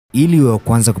Ili wa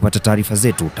kwanza kupata taarifa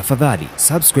zetu, tafadhali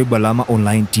subscribe Alama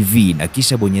Online TV na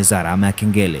kisha bonyeza alama ya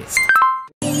kengele.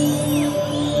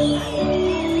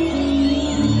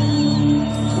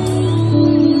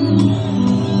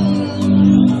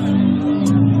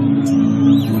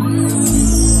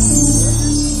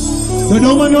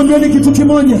 Dodoma, niambieni kitu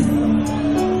kimoja.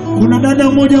 Kuna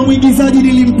dada mmoja mwigizaji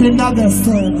nilimpendaga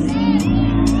sana,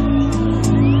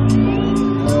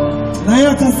 na yeye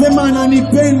akasema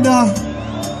ananipenda,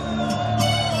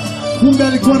 kumbe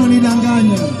alikuwa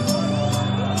ananidanganya.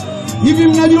 Hivi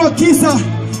mnajua kisa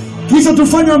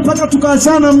tufanywa mpaka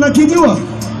tukaachana, mnakijua?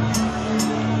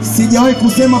 Sijawahi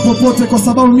kusema popote kwa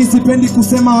sababu mimi sipendi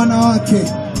kusema wanawake.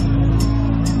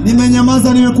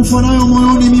 Nimenyamaza, nimekufa nayo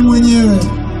moyoni mimi mwenyewe.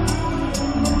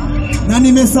 Na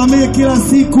nimesamehe kila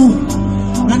siku,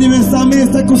 na nimesamehe,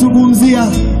 sitaki kuzungumzia.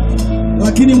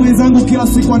 Lakini mwenzangu kila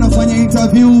siku anafanya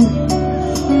interview,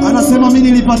 anasema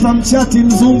mimi nilipata mchati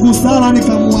mzungu sana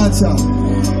nikamwacha.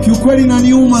 Kiukweli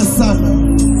inaniuma sana.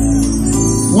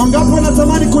 Wangapi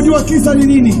wanatamani kujua kisa ni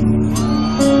nini?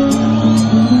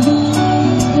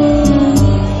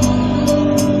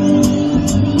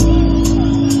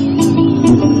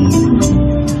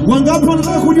 Wangapi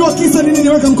wanataka kujua kisa ni nini?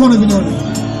 Weka mkono vidole.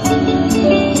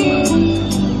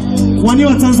 Kwani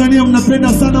wa Tanzania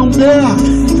mnapenda sana umbea?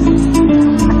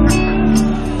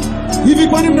 Hivi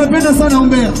kwani mnapenda sana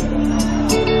umbea?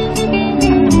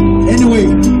 Anyway,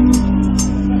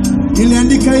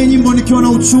 niliandika hii nyimbo nikiwa na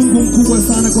uchungu mkubwa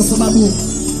sana, kwa sababu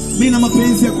mimi na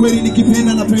mapenzi ya kweli,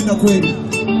 nikipenda napenda kweli.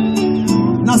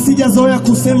 Na sijazoea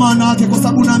kusema wanawake kwa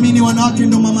sababu naamini wanawake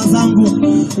ndo mama zangu,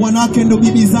 wanawake ndo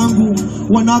bibi zangu,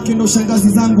 wanawake ndo shangazi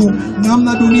zangu, na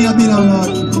hamna dunia bila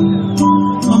wanawake.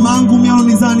 Mamangu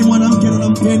mionizani mwanamke ndo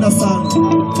nampenda sana.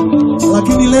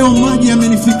 Lakini leo maji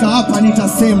yamenifika hapa,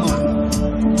 nitasema.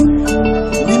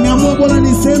 Nimeamua bora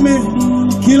niseme,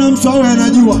 kila mtu awe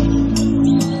anajua.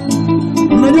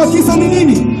 Unajua kisa ni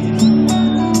nini?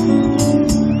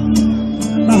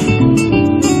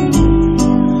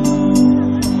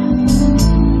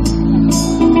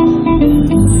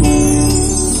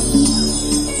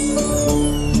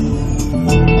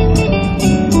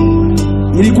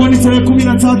 Ilikuwa ni tarehe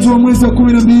 13 wa mwezi wa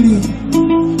 12.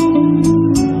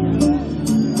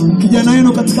 Kijana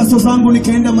yenu katika sio zangu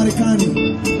nikaenda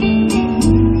Marekani.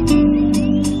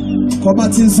 Kwa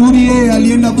bahati nzuri yeye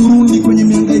alienda Burundi kwenye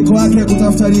mihangaiko yake ya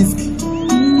kutafuta riziki.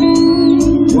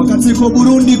 Wakati yuko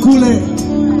Burundi kule,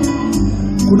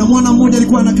 kuna mwana mmoja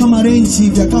alikuwa ana kama range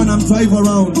hivi, akawa na drive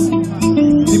around.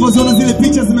 Nilipoziona zile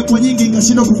picha zimekuwa nyingi,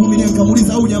 nikashindwa kuvumilia,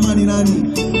 nikamuuliza huyu jamani nani?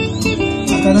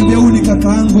 Akaniambia huyu ni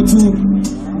kakaangu tu,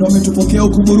 ndo ametupokea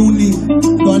huko Burundi,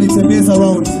 ndo anitembeza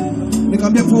around.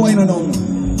 Nikamwambia poa, ina naomba.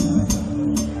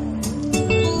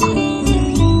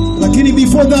 Lakini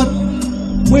before that,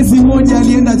 mwezi mmoja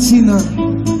alienda China.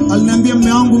 Aliniambia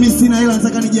mume wangu mimi sina hela,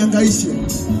 nataka nijihangaishe.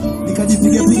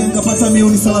 Nikajipiga nikapata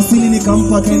milioni 30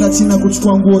 nikampa, akaenda China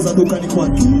kuchukua nguo za dukani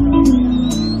kwake.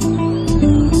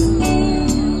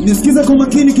 Nisikize kwa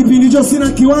makini, kipindi hicho sina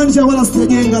kiwanja wala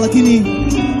sijajenga, lakini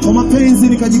kwa mapenzi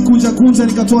nikajikunja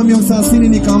nikatoa milioni 30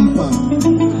 nikampa.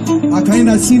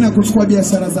 Akaenda China kuchukua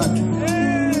biashara zake.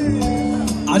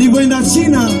 Alipoenda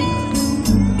China,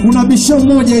 kuna bisho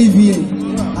mmoja hivi,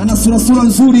 ana sura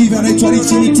nzuri hivi, anaitwa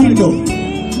Mitindo.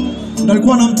 Ndio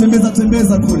alikuwa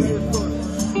anamtembeza kule.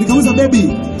 Nikamuuliza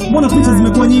baby, mbona picha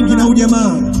zimekuwa nyingi na huyu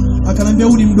jamaa? Akaniambia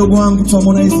huyu ni mdogo wangu tu,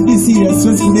 Harmonize. Be serious,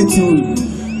 siwezi kudate huyu.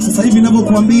 Sasa hivi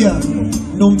ninavyokuambia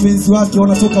ndo mpenzi wake,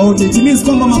 wanatoka wote. It means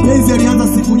kwamba mapenzi yalianza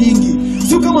siku nyingi.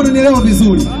 Sio kama unanielewa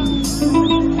vizuri.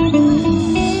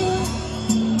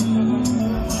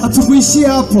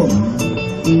 Hatukuishia hapo.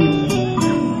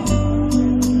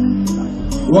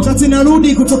 Wakati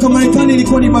narudi kutoka Marekani,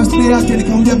 ilikuwa ni birthday yake.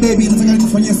 Nikamwambia baby, nataka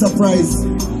nikufanyie surprise.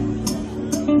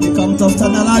 Nikamtafuta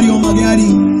dalali wa magari,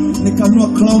 nikanunua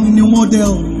Crown new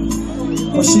model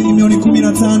kwa shilingi milioni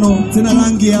 15, tena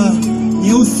rangi ya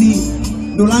nyeusi,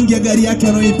 ndo rangi ya gari yake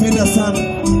anayoipenda sana.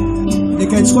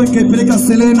 Nikaichukua nikaipeleka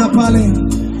Selena pale,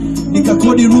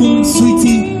 nikakodi room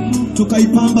suite,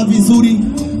 tukaipamba vizuri.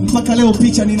 Mpaka leo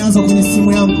picha ninazo kwenye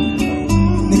simu yangu.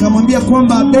 Nikamwambia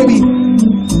kwamba baby,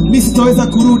 mimi sitaweza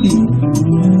kurudi.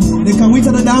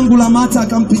 Nikamwita dada yangu Lamata,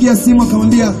 akampigia simu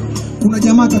akamwambia kuna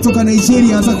jamaa katoka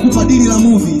Nigeria anataka kukupa dili la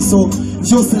movie, so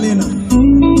njoo Selena.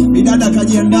 Bidada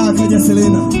akajiandaa, akaja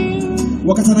Selena.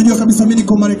 Wakati anajua kabisa mimi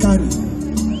niko Marekani.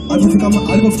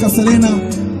 Alipofika Selena,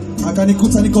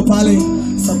 akanikuta niko pale,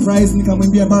 surprise,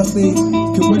 nikamwambia birthday.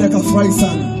 Kiukweli akafurahi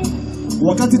sana.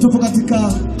 Wakati tupo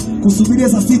katika kusubiria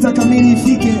saa 6 kamili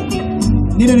ifike,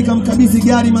 nile nikamkabidhi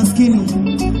gari maskini.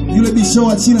 Yule bisho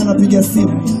wa China anapiga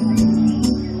simu.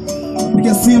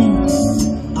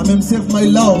 amemsave my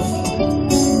love.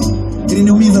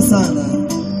 Iliniumiza sana.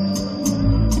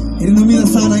 Iliniumiza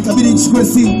sana, ikabidi nichukue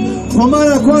simu. Kwa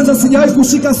mara ya kwanza sijawahi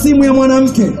kushika simu ya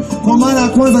mwanamke. Kwa mara ya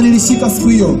kwanza nilishika siku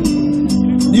hiyo.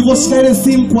 Niliposhika ile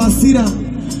simu kwa hasira,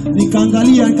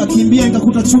 nikaangalia, nikakimbia,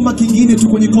 nikakuta chumba kingine tu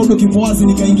kwenye kodo kipo wazi,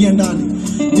 nikaingia ndani.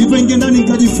 Nilipoingia ndani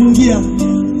nikajifungia,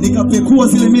 nikapekua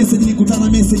zile message, nikutana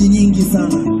message nyingi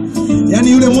sana.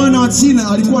 Yaani yule mwana wa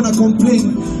China alikuwa na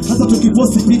complain, hata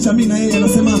tukiposti picha mimi na yeye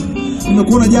anasema,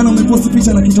 nimekuona jana umeposti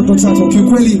picha na kitoto chako.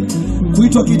 Kiukweli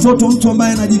kuitwa kitoto mtu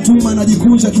ambaye anajituma,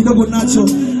 anajikunja kidogo nacho,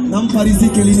 nampa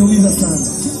riziki, iliniumiza sana.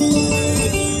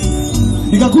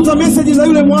 Nikakuta message za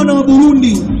yule mwana wa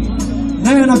Burundi,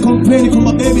 naye ana complain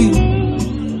kwamba baby,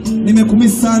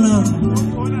 nimekumisi sana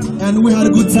and we had a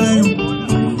good time.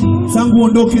 Tangu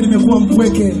ondoke nimekuwa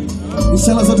mpweke.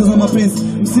 Inshallah zote za mapenzi.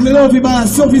 Msielewe vibaya,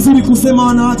 sio vizuri kusema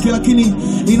wanawake, lakini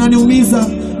inaniumiza.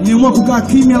 Nimeamua kukaa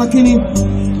kimya, lakini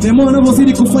demo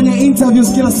anapozidi kufanya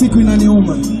interviews kila siku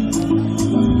inaniuma.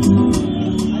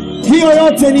 Hiyo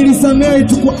yote nilisamehe,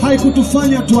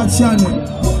 haikutufanya tuachane.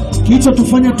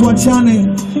 Kilichotufanya tuachane,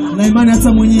 na imani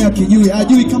hata mwenyewe akijui,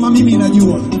 ajui kama mimi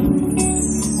najua.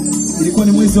 Ilikuwa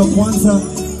ni mwezi wa kwanza,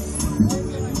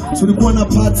 tulikuwa na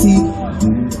party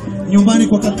nyumbani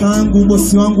kwa kakaangu,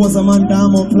 bosi wangu wa zamani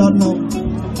Platnumz.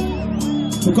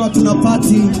 Tukawa tuna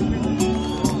party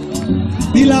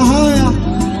bila haya,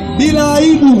 bila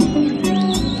aibu,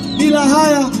 bila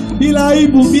haya, bila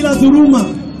aibu, bila dhuluma.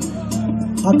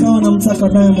 Akawa anamtaka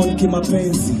Diamond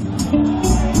kimapenzi.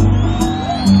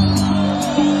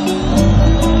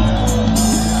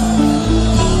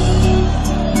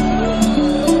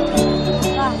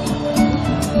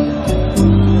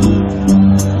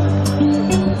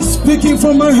 Speaking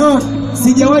from my heart,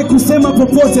 sijawahi kusema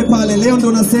popote pale, leo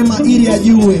ndo nasema ili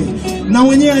ajue. Na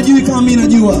mwenyewe ajui kama mimi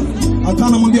najua. Akawa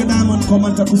anamwambia Diamond kwamba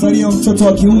nitakuzalia mtoto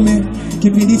wa kiume.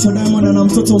 Kipindi hicho Diamond ana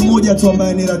mtoto mmoja tu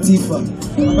ambaye ni Latifa,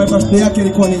 ambaye birthday yake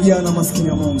ilikuwa ni jana, maskini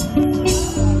ya Mungu.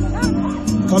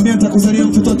 Akamwambia nitakuzalia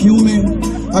mtoto wa kiume.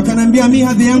 Akanambia mimi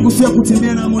hadhi yangu sio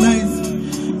kutembea na Harmonize.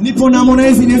 Nipo na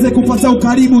Harmonize niweze kupata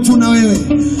ukaribu tu na wewe.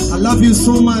 I love you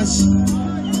so much.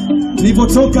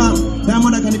 Nilipotoka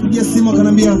Diamond akanipigia simu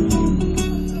akanambia,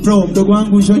 bro, mdogo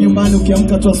wangu njoo nyumbani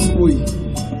ukiamka tu asubuhi.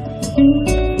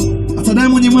 Hata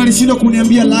Diamond mwenyewe alishindwa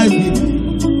kuniambia live.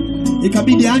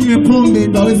 Ikabidi anywe pombe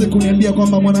ndio aweze kuniambia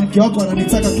kwamba mwanamke wako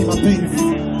ananitaka kimapenzi.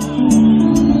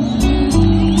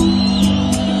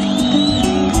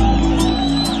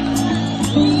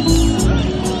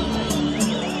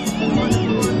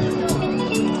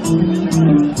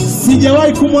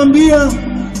 Sijawahi kumwambia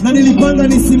na nilipanga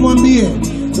nisimwambie,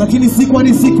 lakini siku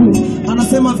hadi siku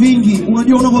anasema vingi.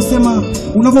 Unajua unavyosema,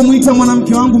 unavyomuita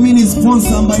mwanamke wangu mimi ni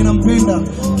sponsor ambaye nampenda,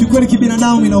 kikweli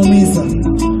kibinadamu inaumiza.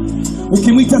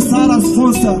 Ukimuita Sara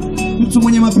sponsor, mtu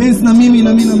mwenye mapenzi na mimi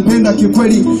nampenda,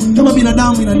 kikweli kama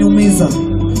binadamu inaniumiza.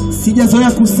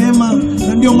 Sijazoea kusema,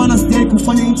 na ndio maana sijawahi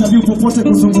kufanya interview popote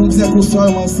kuzungumzia kuhusu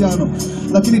hayo mahusiano.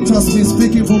 Lakini trust me,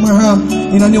 speaking from my heart,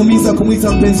 inaniumiza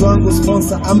kumuita mpenzi wangu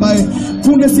sponsor ambaye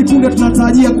punde si punde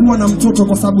tunatarajia kuwa na mtoto,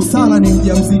 kwa sababu Sara ni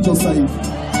mjamzito sasa hivi.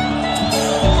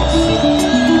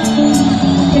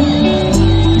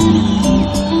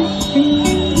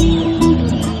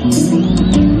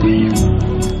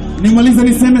 Nimalize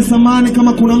niseme samahani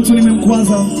kama kuna mtu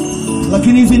nimemkwaza,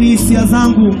 lakini hizi ni hisia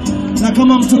zangu, na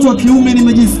kama mtoto wa kiume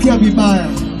nimejisikia vibaya.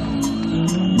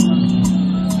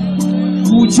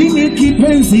 Mjini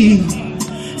kipenzi,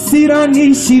 sira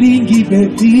ni shilingi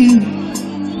baby.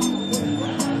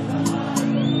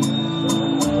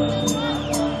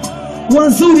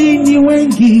 Wazuri ni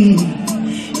wengi,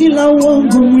 ila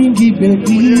uongo mwingi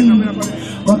baby.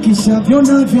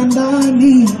 Wakishavyona vya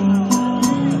ndani,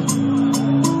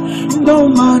 ndo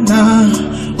maana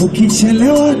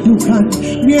ukichelewa dukani,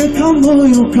 mieka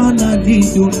moyo kana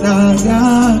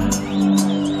nidunaga.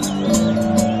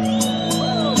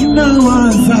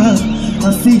 Nawaza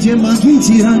asije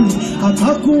magijirani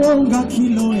akakuonga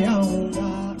kilo yao.